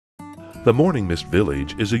The Morning Mist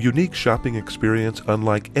Village is a unique shopping experience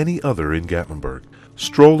unlike any other in Gatlinburg.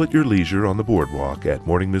 Stroll at your leisure on the boardwalk at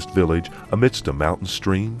Morning Mist Village amidst a mountain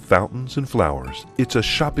stream, fountains, and flowers. It's a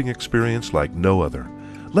shopping experience like no other.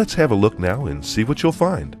 Let's have a look now and see what you'll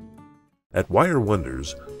find. At Wire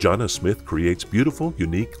Wonders, Jonna Smith creates beautiful,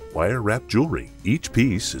 unique wire-wrapped jewelry. Each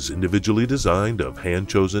piece is individually designed of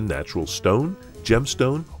hand-chosen natural stone,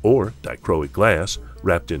 gemstone, or dichroic glass,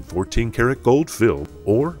 wrapped in 14-karat gold filled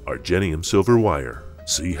or argentium silver wire.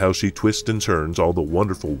 See how she twists and turns all the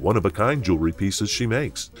wonderful one-of-a-kind jewelry pieces she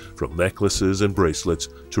makes, from necklaces and bracelets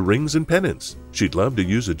to rings and pendants. She'd love to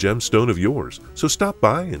use a gemstone of yours, so stop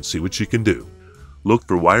by and see what she can do. Look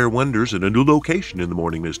for Wire Wonders in a new location in the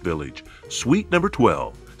Morning Mist Village, Suite number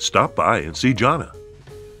 12. Stop by and see Jonna.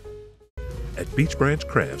 At Beach Branch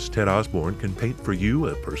Crafts, Ted Osborne can paint for you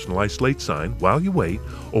a personalized slate sign while you wait,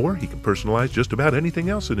 or he can personalize just about anything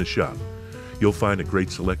else in his shop. You'll find a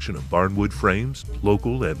great selection of barnwood frames,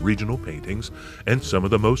 local and regional paintings, and some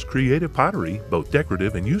of the most creative pottery, both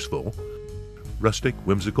decorative and useful, rustic,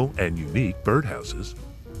 whimsical, and unique birdhouses.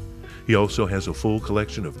 He also has a full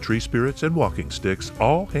collection of tree spirits and walking sticks,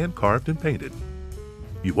 all hand-carved and painted.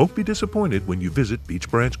 You won't be disappointed when you visit Beach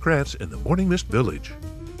Branch Crafts in the Morning Mist Village.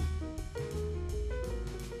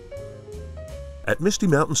 At Misty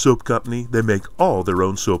Mountain Soap Company, they make all their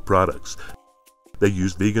own soap products. They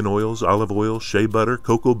use vegan oils, olive oil, shea butter,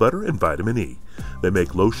 cocoa butter, and vitamin E. They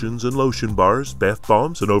make lotions and lotion bars, bath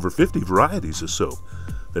bombs, and over 50 varieties of soap.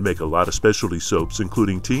 They make a lot of specialty soaps,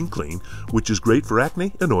 including Teen Clean, which is great for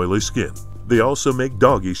acne and oily skin. They also make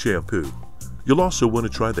doggy shampoo. You'll also want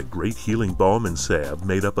to try the great healing balm and salve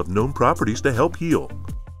made up of known properties to help heal.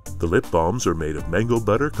 The lip balms are made of mango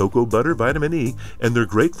butter, cocoa butter, vitamin E, and they're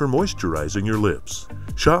great for moisturizing your lips.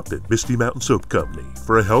 Shop at Misty Mountain Soap Company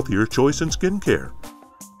for a healthier choice in skincare.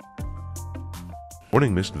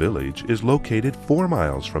 Morning Mist Village is located 4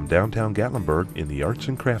 miles from downtown Gatlinburg in the arts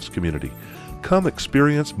and crafts community. Come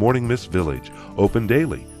experience Morning Mist Village. Open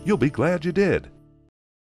daily. You'll be glad you did.